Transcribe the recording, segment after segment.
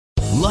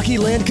Lucky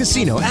Land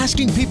Casino,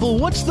 asking people,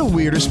 what's the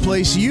weirdest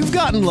place you've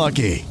gotten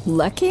lucky?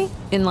 Lucky?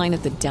 In line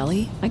at the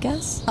deli, I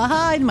guess?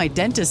 Aha, in my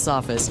dentist's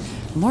office.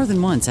 More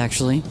than once,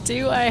 actually.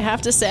 Do I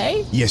have to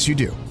say? Yes, you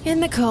do. In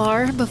the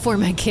car before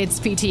my kids'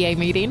 PTA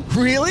meeting.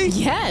 Really?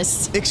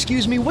 Yes.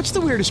 Excuse me, what's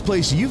the weirdest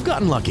place you've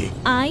gotten lucky?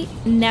 I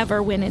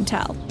never win and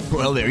tell.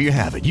 Well, there you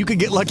have it. You can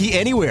get lucky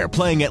anywhere,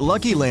 playing at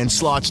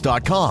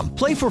LuckyLandSlots.com.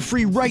 Play for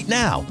free right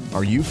now.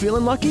 Are you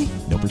feeling lucky?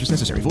 No purchase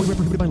necessary. Void where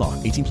prohibited by law.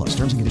 18 plus.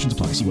 Terms and conditions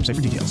apply. See website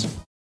for details.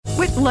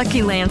 With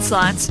Lucky Land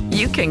Slots,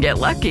 you can get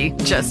lucky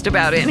just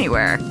about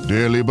anywhere.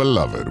 Dearly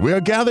beloved, we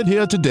are gathered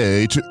here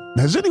today to...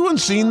 Has anyone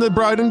seen the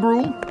bride and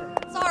groom?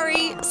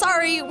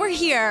 Sorry, we're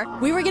here.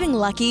 We were getting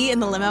lucky in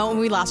the limo and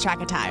we lost track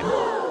of time.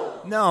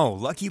 No,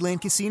 Lucky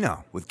Land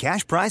Casino, with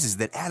cash prizes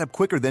that add up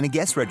quicker than a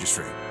guest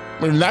registry.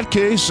 In that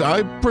case,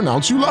 I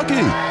pronounce you lucky.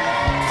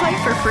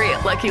 Play for free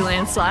at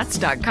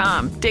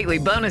LuckyLandSlots.com. Daily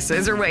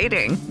bonuses are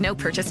waiting. No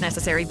purchase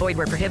necessary. Void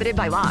where prohibited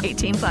by law.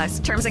 18 plus.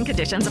 Terms and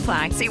conditions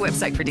apply. See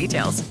website for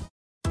details.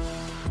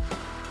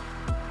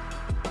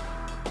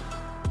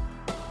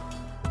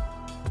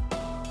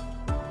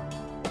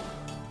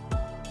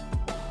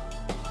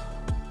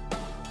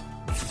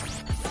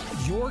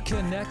 You're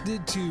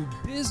connected to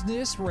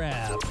Business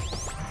Wrap.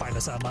 Find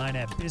us online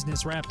at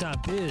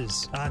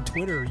businesswrap.biz, on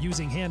Twitter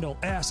using handle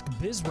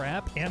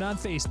AskBizWrap, and on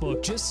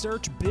Facebook just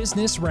search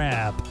Business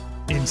Wrap.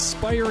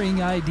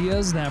 Inspiring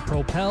ideas that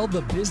propel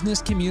the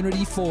business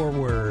community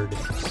forward.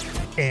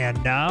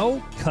 And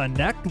now,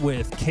 Connect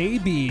with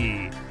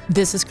KB.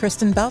 This is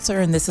Kristen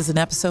Belzer, and this is an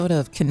episode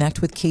of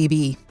Connect with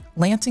KB.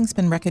 Lansing's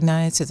been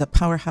recognized as a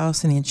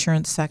powerhouse in the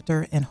insurance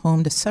sector and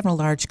home to several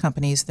large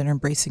companies that are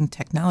embracing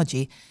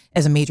technology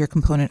as a major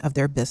component of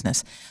their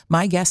business.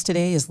 My guest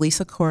today is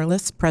Lisa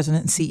Corliss,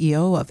 President and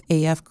CEO of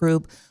AF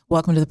Group.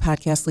 Welcome to the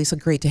podcast, Lisa.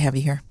 Great to have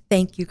you here.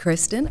 Thank you,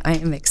 Kristen. I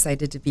am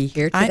excited to be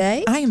here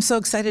today. I am so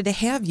excited to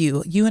have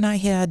you. You and I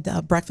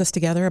had breakfast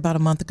together about a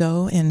month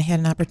ago and had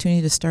an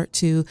opportunity to start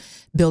to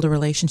build a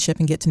relationship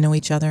and get to know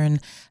each other.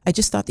 And I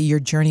just thought that your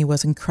journey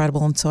was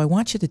incredible. And so I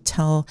want you to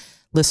tell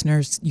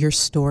listeners your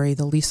story,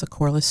 the Lisa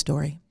Corliss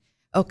story.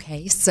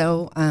 Okay,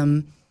 so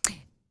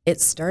it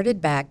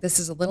started back, this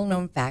is a little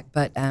known fact,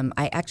 but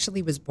I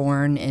actually was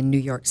born in New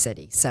York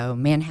City, so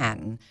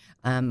Manhattan.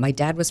 My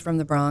dad was from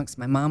the Bronx.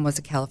 My mom was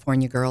a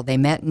California girl. They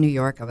met in New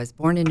York. I was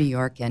born in New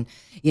York, and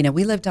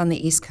we lived on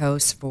the East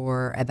Coast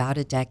for about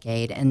a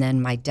decade. And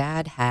then my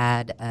dad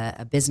had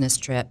a business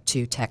trip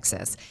to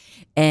Texas,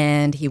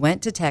 and he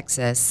went to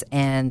Texas.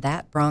 And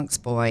that Bronx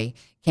boy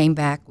came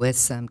back with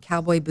some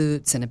cowboy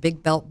boots and a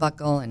big belt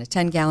buckle and a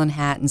 10-gallon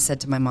hat, and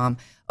said to my mom,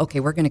 "Okay,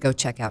 we're going to go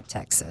check out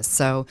Texas."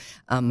 So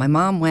my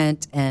mom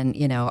went, and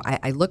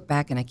I look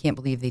back and I can't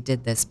believe they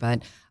did this,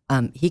 but.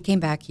 He came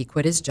back, he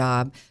quit his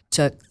job,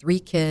 took 3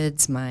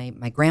 kids, my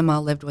grandma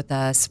lived with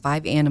us,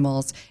 5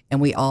 animals, and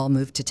we all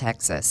moved to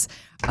Texas.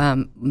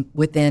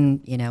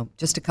 Within,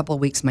 just a couple of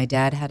weeks, my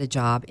dad had a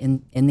job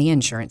in the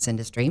insurance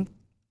industry.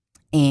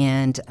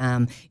 And,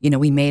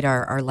 we made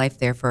our life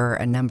there for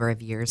a number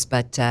of years.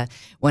 But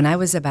when I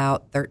was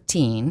about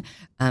 13,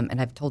 and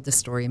I've told this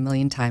story a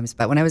million times,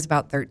 but when I was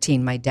about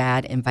 13, my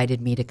dad invited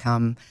me to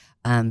come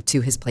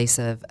to his place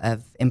of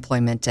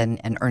employment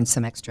and earn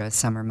some extra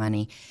summer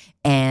money.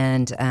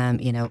 And,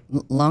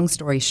 long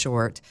story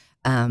short,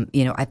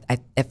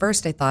 at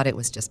first I thought it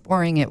was just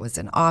boring. It was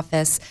an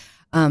office.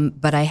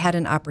 But I had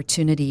an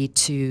opportunity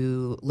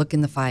to look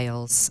in the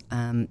files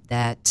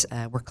that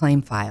were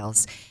claim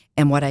files.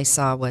 And what I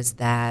saw was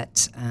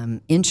that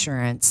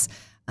insurance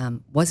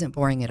wasn't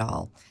boring at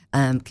all.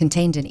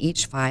 Contained in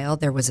each file,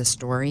 there was a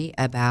story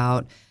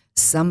about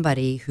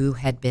somebody who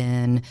had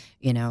been,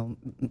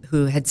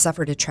 who had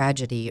suffered a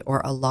tragedy or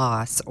a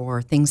loss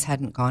or things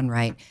hadn't gone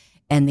right.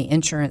 And the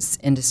insurance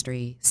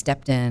industry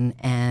stepped in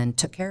and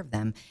took care of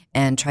them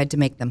and tried to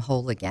make them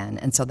whole again.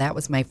 And so that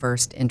was my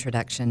first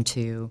introduction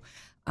to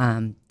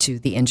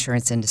the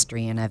insurance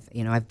industry, and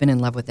I've been in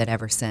love with it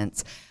ever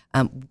since.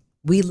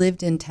 We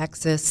lived in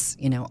Texas,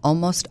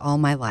 almost all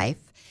my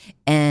life,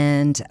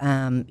 and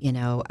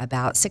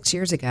about 6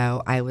 years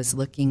ago, I was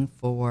looking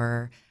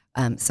for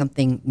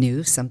something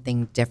new,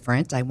 something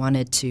different. I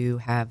wanted to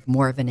have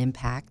more of an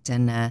impact,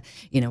 and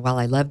while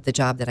I loved the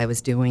job that I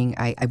was doing,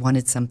 I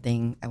wanted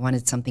something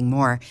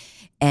more,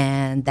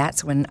 and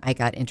that's when I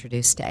got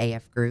introduced to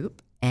AF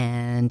Group,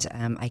 and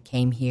I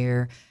came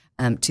here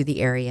to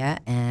the area,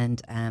 and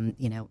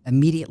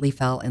immediately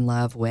fell in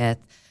love with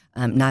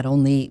not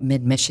only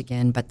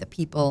Mid-Michigan, but the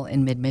people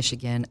in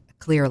Mid-Michigan.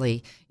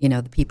 Clearly,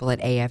 the people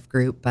at AF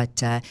Group,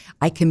 but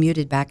I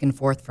commuted back and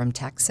forth from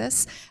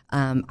Texas.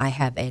 I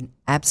have an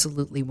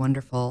absolutely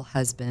wonderful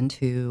husband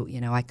who,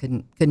 I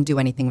couldn't do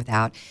anything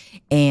without,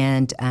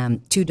 and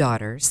 2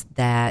 daughters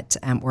that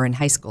were in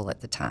high school at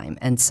the time.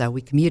 And so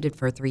we commuted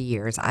for 3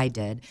 years. I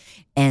did,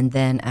 and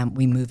then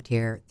we moved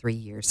here 3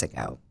 years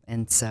ago.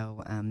 And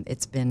so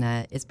it's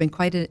been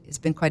quite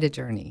a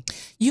journey.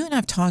 You and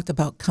I've talked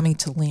about coming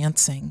to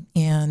Lansing,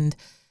 and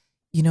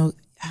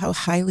how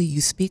highly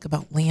you speak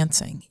about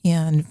Lansing.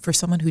 And for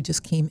someone who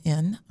just came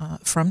in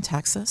from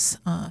Texas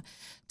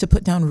to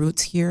put down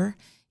roots here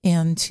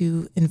and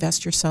to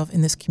invest yourself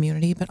in this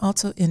community, but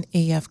also in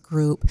AF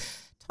Group.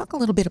 Talk a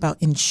little bit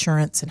about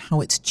insurance and how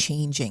it's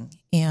changing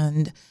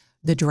and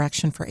the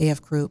direction for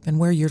AF Group and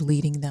where you're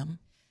leading them.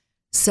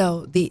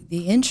 So the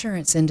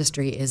insurance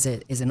industry is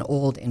an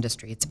old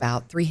industry. It's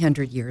about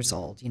 300 years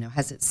old.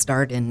 Has its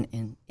start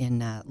in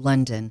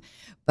London,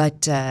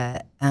 but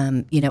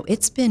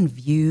it's been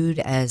viewed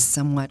as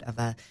somewhat of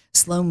a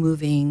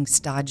slow-moving,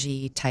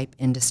 stodgy type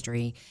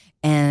industry,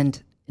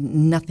 and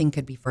nothing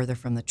could be further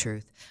from the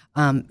truth.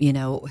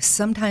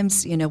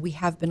 Sometimes, we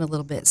have been a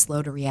little bit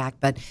slow to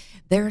react, but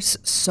there's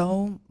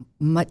so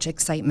much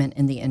excitement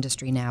in the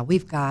industry now.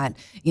 We've got,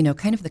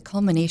 kind of the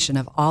culmination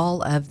of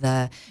all of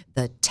the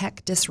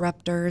tech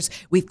disruptors.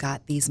 We've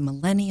got these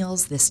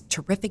millennials, this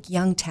terrific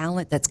young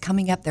talent that's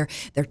coming up.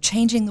 They're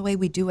changing the way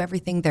we do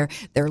everything.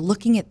 They're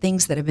looking at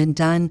things that have been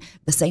done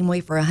the same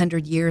way for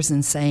 100 years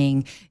and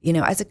saying,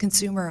 as a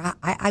consumer,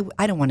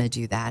 I don't want to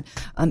do that.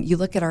 You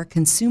look at our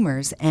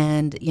consumers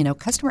and,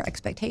 customer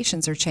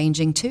expectations are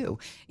changing too.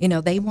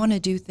 They want to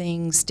do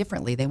things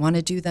differently. They want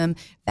to do them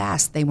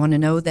fast. They want to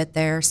know that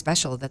they're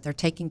special, that they're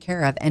taken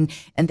care of, and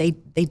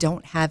they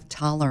don't have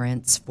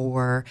tolerance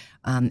for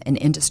an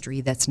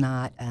industry that's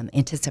not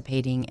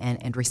anticipating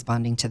and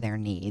responding to their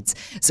needs.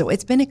 So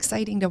it's been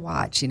exciting to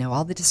watch,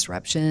 all the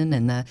disruption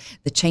and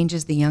the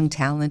changes the young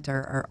talent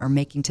are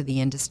making to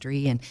the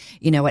industry. And,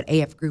 at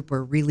AF Group,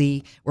 we're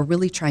really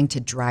trying to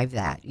drive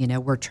that.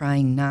 We're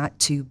trying not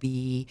to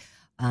be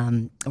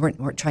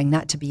we're trying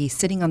not to be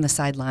sitting on the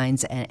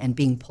sidelines and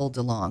being pulled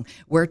along.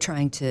 We're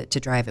trying to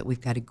drive it. We've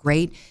got a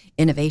great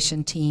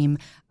innovation team,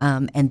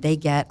 and they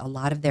get a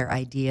lot of their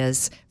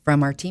ideas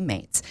from our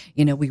teammates.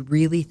 We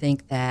really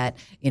think that,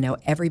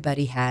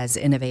 everybody has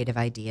innovative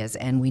ideas,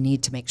 and we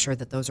need to make sure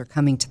that those are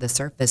coming to the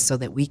surface so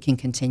that we can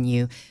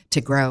continue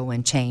to grow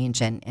and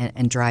change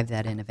and drive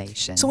that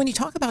innovation. So when you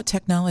talk about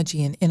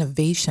technology and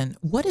innovation,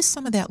 what does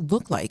some of that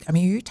look like? I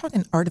mean, are you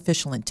talking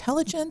artificial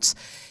intelligence?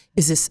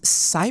 Is this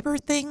cyber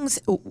things?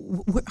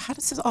 How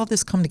does all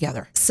this come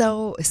together?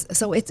 So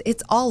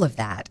it's all of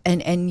that,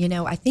 and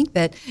I think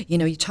that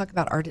you talk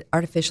about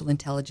artificial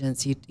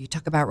intelligence, you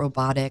talk about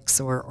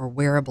robotics or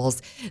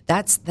wearables.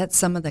 That's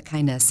some of the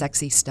kind of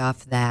sexy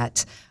stuff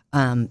that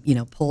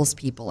pulls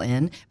people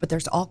in. But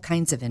there's all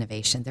kinds of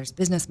innovation. There's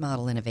business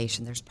model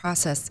innovation. There's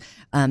process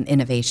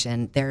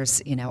innovation.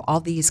 There's all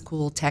these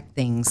cool tech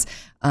things,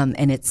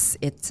 and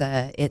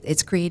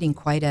it's creating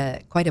quite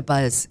a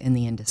buzz in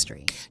the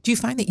industry. Do you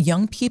find that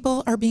young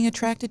people are being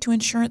attracted to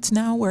insurance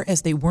now,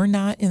 whereas they were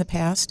not in the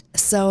past?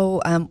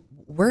 So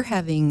we're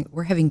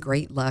having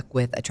great luck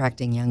with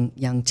attracting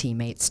young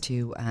teammates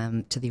to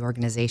the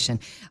organization.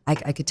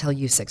 I could tell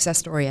you success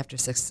story after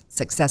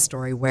success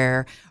story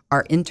where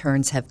our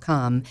interns have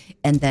come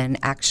and then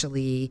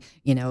actually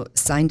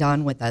signed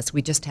on with us.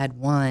 We just had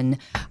one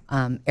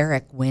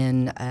Eric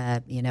win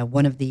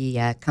one of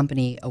the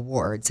company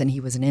awards, and he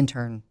was an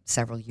intern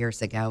several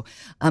years ago.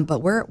 But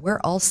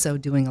we're also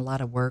doing a lot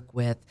of work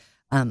with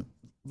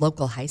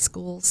local high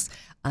schools.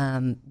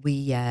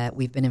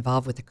 We've been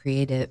involved with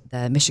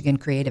the Michigan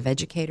Creative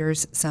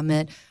Educators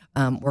Summit,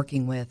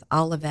 working with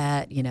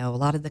Olivet, a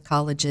lot of the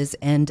colleges,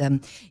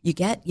 and you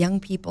get young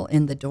people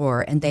in the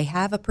door, and they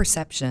have a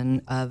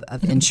perception of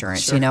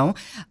insurance, Sure.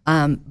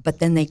 But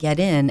then they get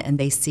in and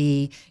they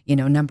see,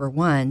 number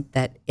one,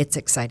 that it's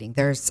exciting.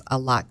 There's a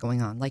lot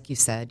going on, like you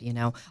said,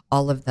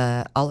 all of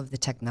the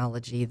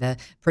technology, the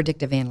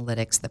predictive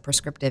analytics, the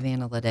prescriptive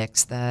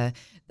analytics, the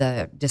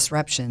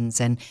disruptions,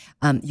 and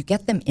you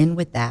get them in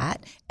with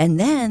that, and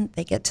then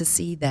they get to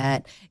see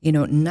that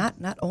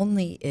not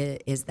only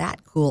is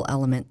that cool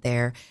element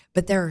there,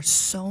 but there are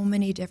so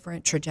many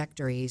different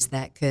trajectories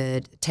that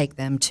could take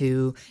them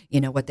to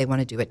what they want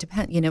to do. It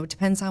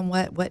depends on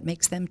what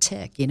makes them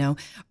tick.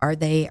 Are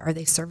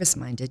they service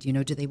minded?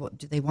 Do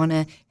they want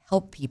to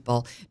help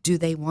people? Do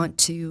they want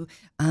to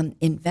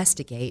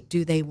investigate?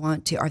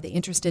 Are they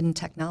interested in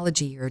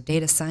technology or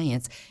data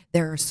science?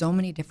 There are so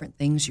many different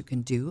things you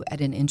can do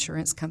at an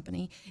insurance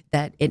company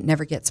that it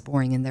never gets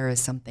boring, and there is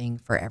something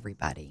for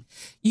everybody.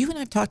 You and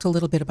I have talked a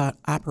little bit about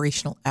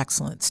operational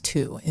excellence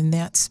too, in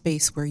that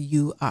space where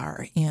you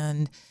are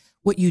and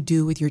what you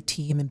do with your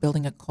team and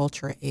building a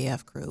culture at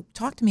AF Group.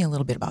 Talk to me a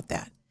little bit about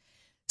that.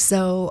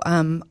 So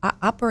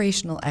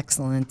operational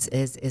excellence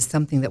is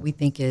something that we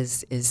think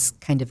is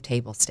kind of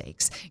table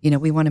stakes.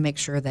 We want to make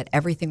sure that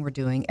everything we're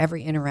doing,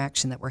 every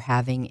interaction that we're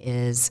having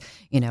is,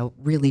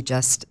 really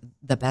just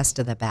the best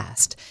of the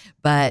best.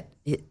 But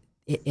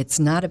it's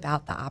not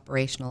about the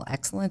operational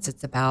excellence.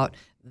 It's about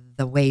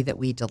the way that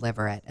we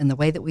deliver it. And the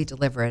way that we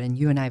deliver it, and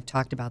you and I have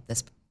talked about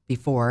this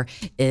before,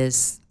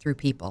 is through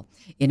people.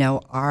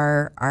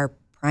 Our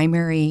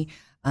primary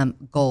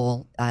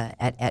goal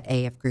at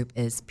AF Group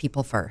is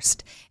people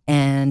first.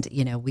 And,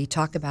 we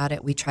talk about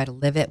it, we try to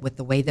live it with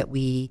the way that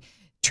we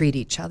treat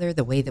each other,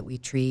 the way that we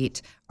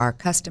treat our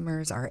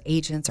customers, our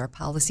agents, our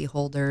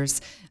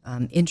policyholders,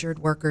 injured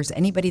workers,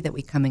 anybody that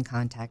we come in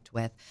contact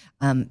with.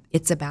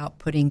 It's about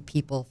putting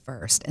people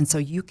first. And so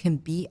you can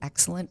be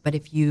excellent, but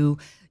if you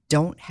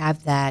don't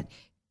have that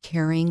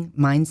caring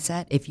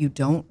mindset, if you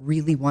don't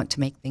really want to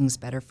make things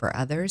better for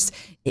others,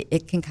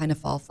 it can kind of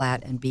fall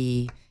flat and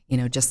be,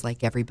 just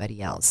like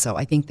everybody else. So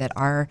I think that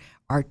our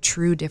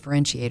true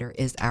differentiator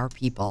is our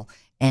people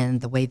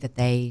and the way that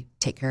they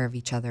take care of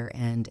each other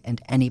and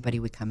anybody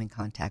we come in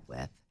contact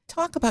with.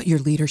 Talk about your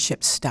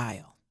leadership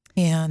style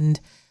and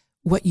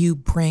what you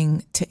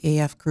bring to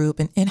AF Group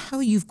and how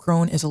you've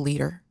grown as a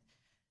leader.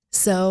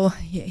 So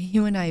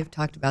you and I have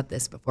talked about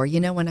this before.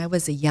 When I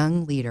was a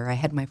young leader, I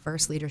had my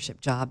first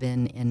leadership job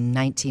in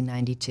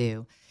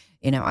 1992.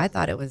 I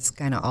thought it was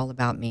kind of all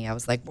about me. I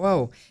was like,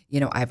 whoa,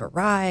 I've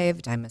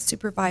arrived. I'm a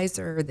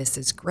supervisor. This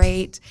is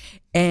great.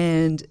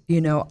 And,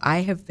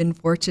 I have been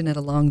fortunate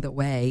along the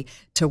way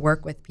to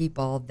work with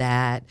people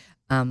that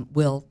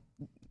will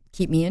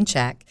keep me in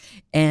check.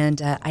 And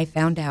I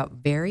found out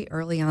very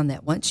early on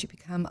that once you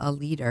become a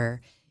leader,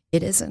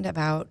 it isn't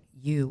about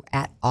you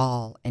at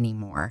all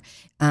anymore.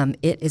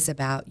 It is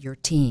about your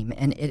team,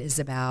 and it is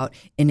about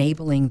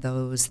enabling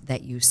those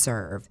that you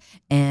serve.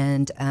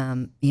 And,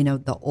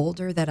 the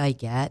older that I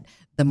get,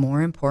 the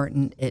more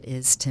important it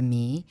is to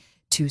me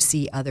to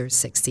see others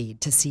succeed,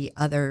 to see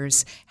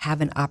others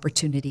have an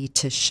opportunity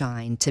to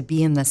shine, to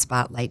be in the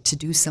spotlight, to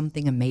do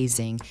something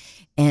amazing.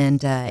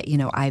 And,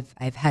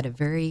 I've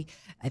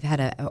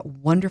had a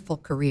wonderful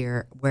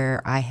career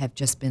where I have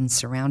just been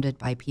surrounded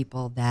by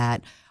people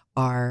that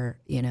are,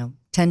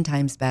 10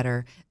 times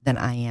better than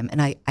I am.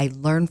 And I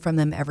learn from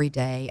them every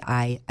day.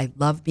 I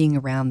love being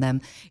around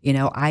them.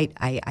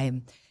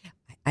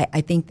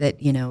 I think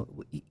that,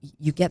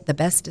 you get the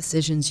best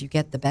decisions, you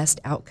get the best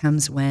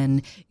outcomes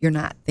when you're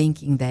not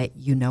thinking that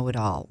you know it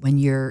all, when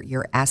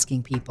you're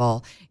asking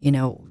people,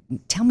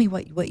 tell me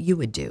what you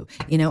would do,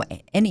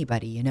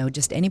 anybody,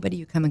 just anybody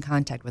you come in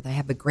contact with. I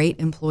have a great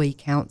employee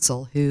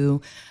council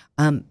who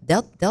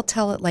they'll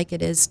tell it like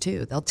it is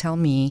too. They'll tell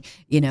me,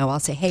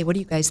 I'll say, hey, what do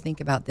you guys think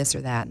about this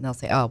or that? And they'll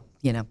say, oh,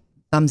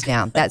 thumbs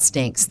down. That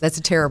stinks. That's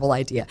a terrible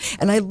idea.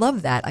 And I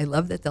love that. I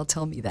love that they'll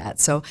tell me that.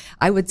 So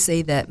I would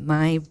say that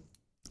my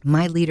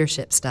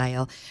leadership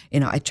style,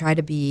 I try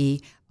to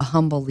be a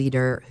humble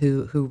leader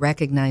who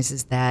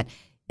recognizes that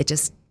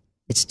it's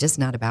just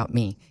not about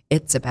me.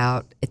 It's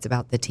about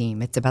the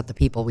team. It's about the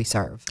people we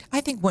serve. I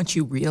think once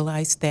you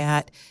realize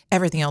that,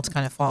 everything else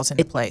kind of falls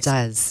into place.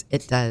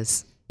 It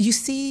does. You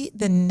see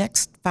the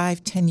next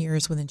 5-10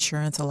 years with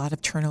insurance, a lot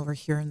of turnover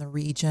here in the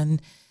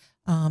region.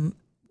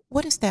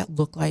 What does that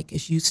look like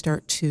as you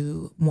start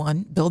to,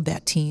 one, build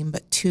that team,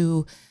 but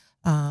two,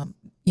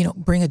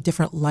 bring a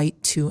different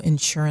light to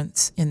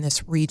insurance in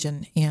this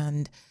region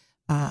and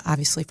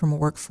obviously from a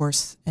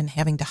workforce and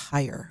having to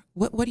hire?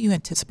 What do you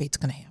anticipate is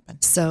going to happen?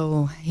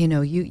 So,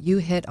 you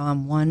hit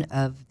on one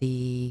of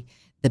the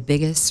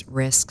biggest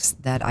risks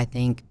that I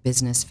think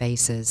business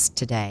faces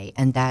today,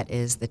 and that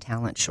is the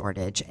talent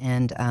shortage.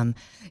 And,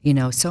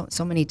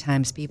 so many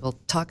times people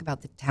talk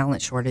about the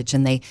talent shortage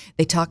and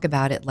they talk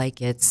about it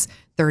like it's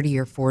 30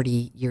 or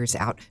 40 years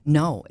out.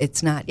 No,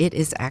 it's not. It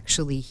is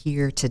actually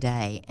here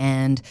today.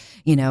 And,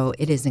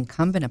 it is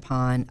incumbent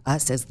upon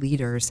us as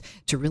leaders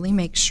to really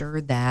make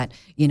sure that,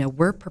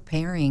 we're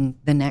preparing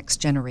the next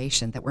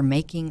generation, that we're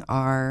making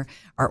our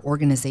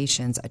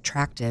organizations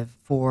attractive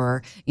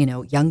for,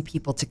 young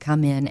people to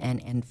come in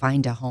and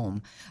find a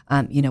home.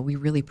 We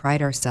really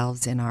pride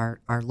ourselves in our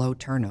low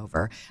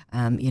turnover.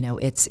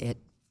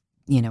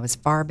 Is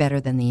far better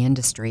than the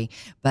industry.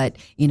 But,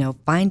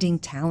 finding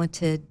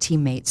talented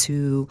teammates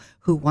who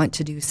want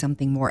to do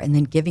something more and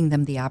then giving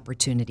them the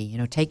opportunity,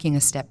 taking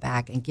a step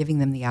back and giving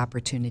them the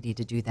opportunity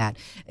to do that.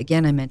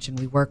 Again, I mentioned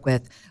we work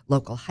with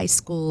local high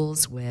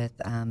schools, with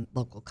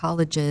local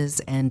colleges,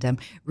 and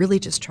really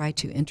just try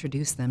to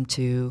introduce them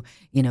to,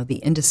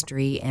 the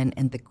industry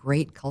and the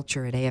great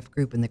culture at AF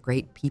Group and the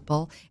great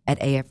people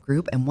at AF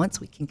Group. And once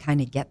we can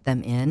kind of get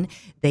them in,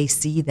 they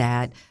see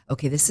that,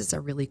 okay, this is a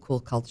really cool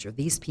culture.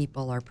 These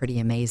people are pretty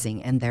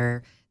amazing, and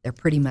they're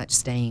pretty much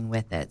staying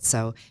with it.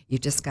 So you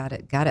just got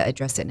to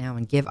address it now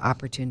and give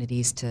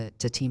opportunities to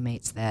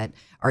teammates that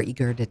are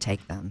eager to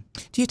take them.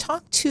 Do you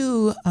talk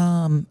to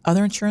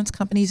other insurance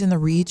companies in the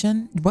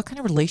region? What kind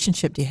of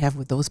relationship do you have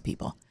with those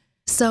people?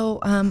 So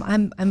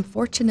I'm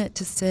fortunate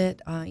to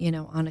sit,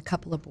 on a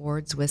couple of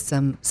boards with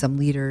some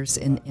leaders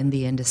in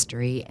the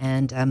industry,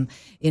 and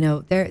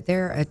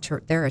they're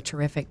a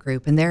terrific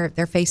group, and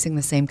they're facing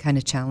the same kind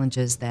of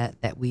challenges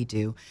that we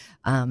do.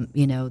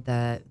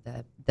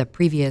 The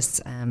previous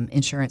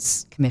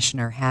insurance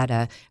commissioner had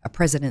a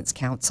president's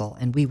council,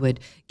 and we would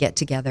get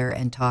together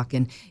and talk,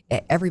 and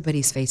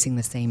everybody's facing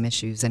the same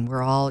issues, and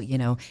we're all,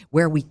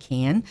 where we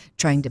can,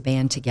 trying to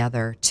band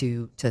together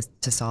to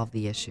solve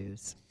the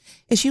issues.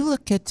 As you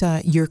look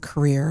at your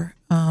career,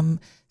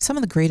 some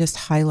of the greatest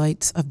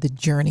highlights of the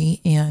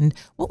journey, and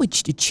what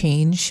would you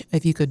change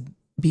if you could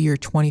be your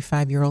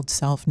 25-year-old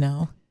self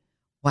now?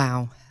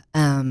 Wow.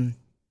 I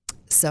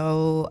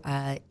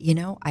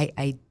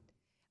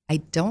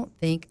don't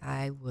think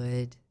I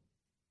would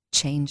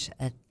change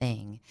a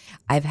thing.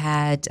 I've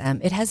had,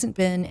 it hasn't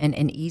been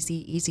an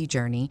easy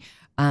journey.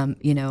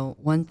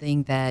 One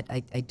thing that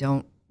I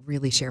don't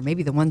really share.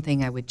 Maybe the one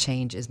thing I would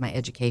change is my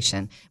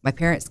education. My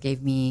parents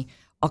gave me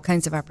all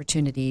kinds of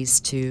opportunities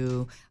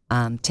to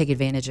take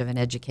advantage of an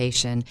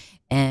education,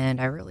 and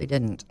I really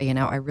didn't.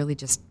 I really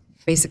just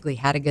basically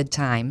had a good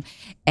time,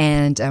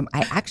 and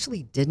I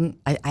actually didn't.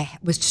 I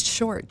was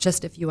short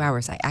just a few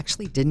hours. I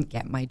actually didn't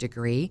get my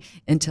degree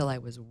until I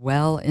was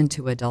well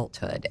into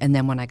adulthood, and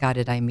then when I got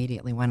it, I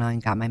immediately went on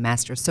and got my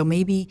master's. So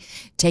maybe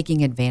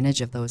taking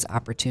advantage of those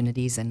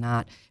opportunities and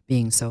not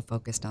being so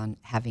focused on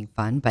having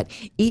fun. But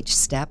each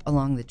step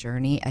along the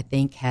journey, I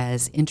think,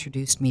 has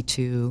introduced me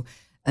to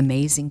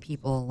amazing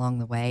people along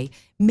the way.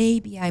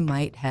 Maybe I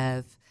might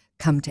have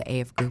come to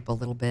AF Group a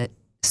little bit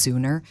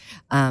sooner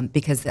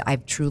because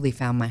I've truly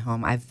found my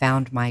home. I've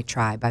found my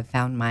tribe. I've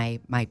found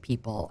my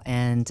people,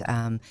 and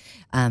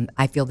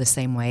I feel the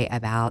same way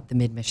about the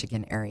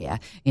Mid-Michigan area.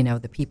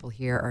 The people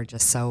here are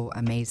just so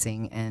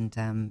amazing,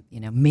 and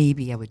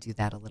maybe I would do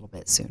that a little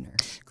bit sooner.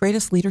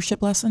 Greatest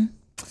leadership lesson?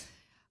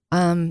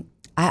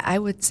 I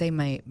would say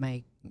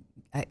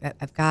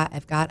I've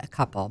got a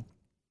couple.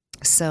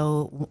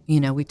 So,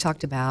 we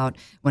talked about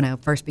when I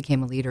first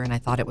became a leader and I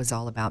thought it was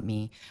all about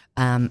me.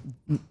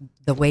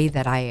 The way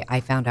that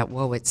I found out,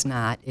 it's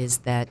not, is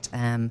that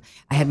I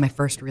had my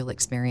first real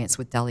experience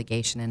with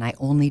delegation, and I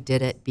only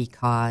did it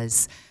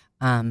because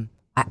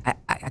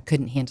I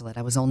couldn't handle it.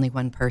 I was only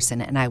one person,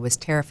 and I was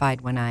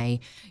terrified when I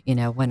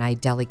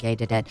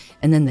delegated it.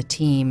 And then the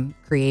team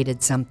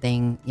created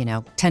something,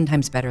 10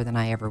 times better than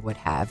I ever would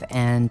have.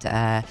 And,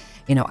 I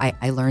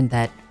learned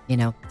that,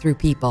 through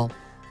people,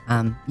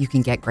 you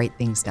can get great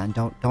things done.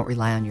 Don't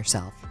rely on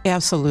yourself.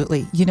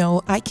 Absolutely.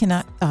 I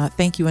cannot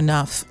thank you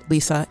enough,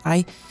 Lisa.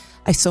 I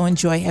so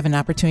enjoy having an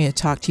opportunity to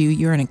talk to you.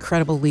 You're an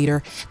incredible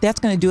leader. That's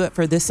going to do it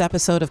for this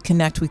episode of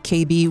Connect with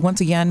KB.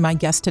 Once again, my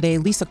guest today,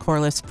 Lisa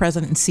Corliss,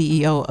 President and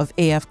CEO of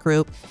AF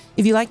Group.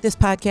 If you like this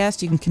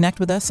podcast, you can connect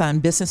with us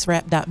on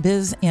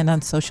businesswrap.biz and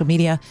on social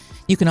media.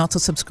 You can also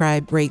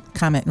subscribe, rate,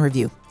 comment, and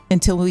review.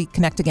 Until we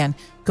connect again,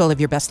 go live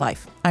your best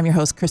life. I'm your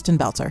host, Kristen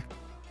Belzer.